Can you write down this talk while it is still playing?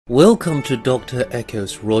Welcome to Dr.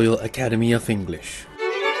 Echo's Royal Academy of English.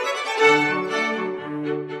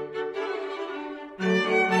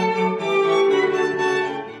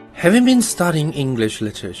 Having been studying English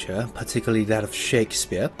literature, particularly that of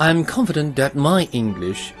Shakespeare, I am confident that my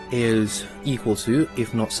English is equal to,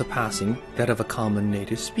 if not surpassing, that of a common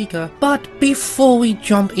native speaker. But before we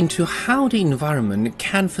jump into how the environment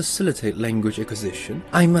can facilitate language acquisition,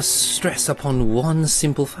 I must stress upon one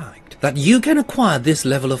simple fact, that you can acquire this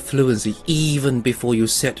level of fluency even before you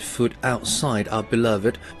set foot outside our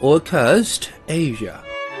beloved or cursed Asia.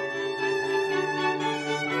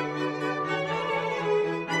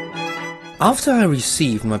 After I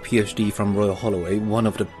received my PhD from Royal Holloway, one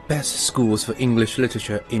of the best schools for English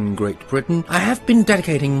literature in Great Britain, I have been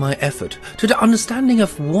dedicating my effort to the understanding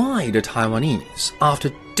of why the Taiwanese,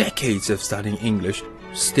 after decades of studying English,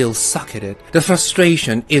 still suck at it. The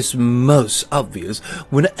frustration is most obvious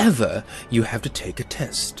whenever you have to take a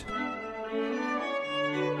test.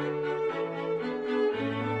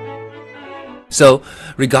 So,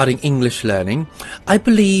 regarding English learning, I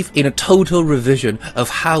believe in a total revision of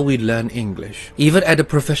how we learn English. Even at a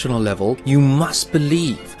professional level, you must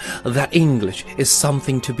believe that English is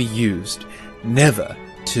something to be used, never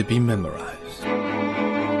to be memorized.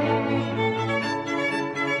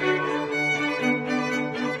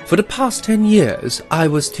 For the past 10 years, I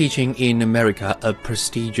was teaching in America, a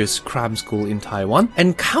prestigious cram school in Taiwan,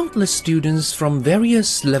 and countless students from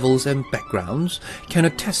various levels and backgrounds can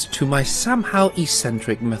attest to my somehow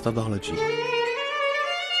eccentric methodology.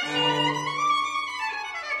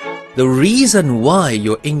 The reason why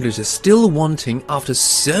your English is still wanting after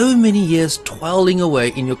so many years toiling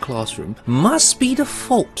away in your classroom must be the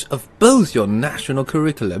fault of both your national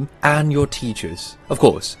curriculum and your teachers. Of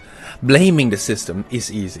course, blaming the system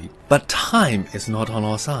is easy, but time is not on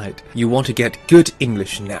our side. You want to get good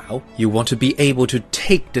English now. You want to be able to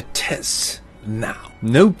take the tests now.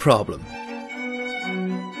 No problem.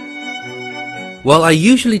 While I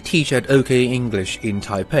usually teach at OK English in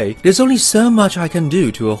Taipei, there's only so much I can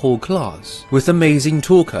do to a whole class. With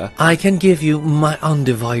AmazingTalker, I can give you my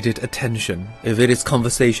undivided attention. If it is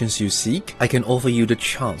conversations you seek, I can offer you the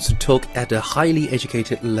chance to talk at a highly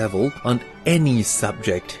educated level on any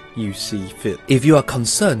subject you see fit. If you are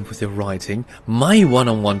concerned with your writing, my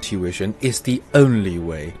one-on-one tuition is the only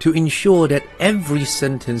way to ensure that every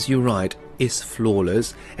sentence you write is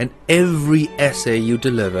flawless and every essay you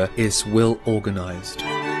deliver is well organized.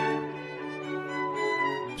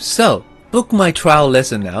 So, book my trial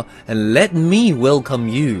lesson now and let me welcome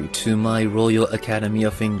you to my Royal Academy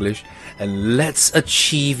of English, and let's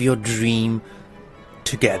achieve your dream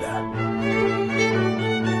together.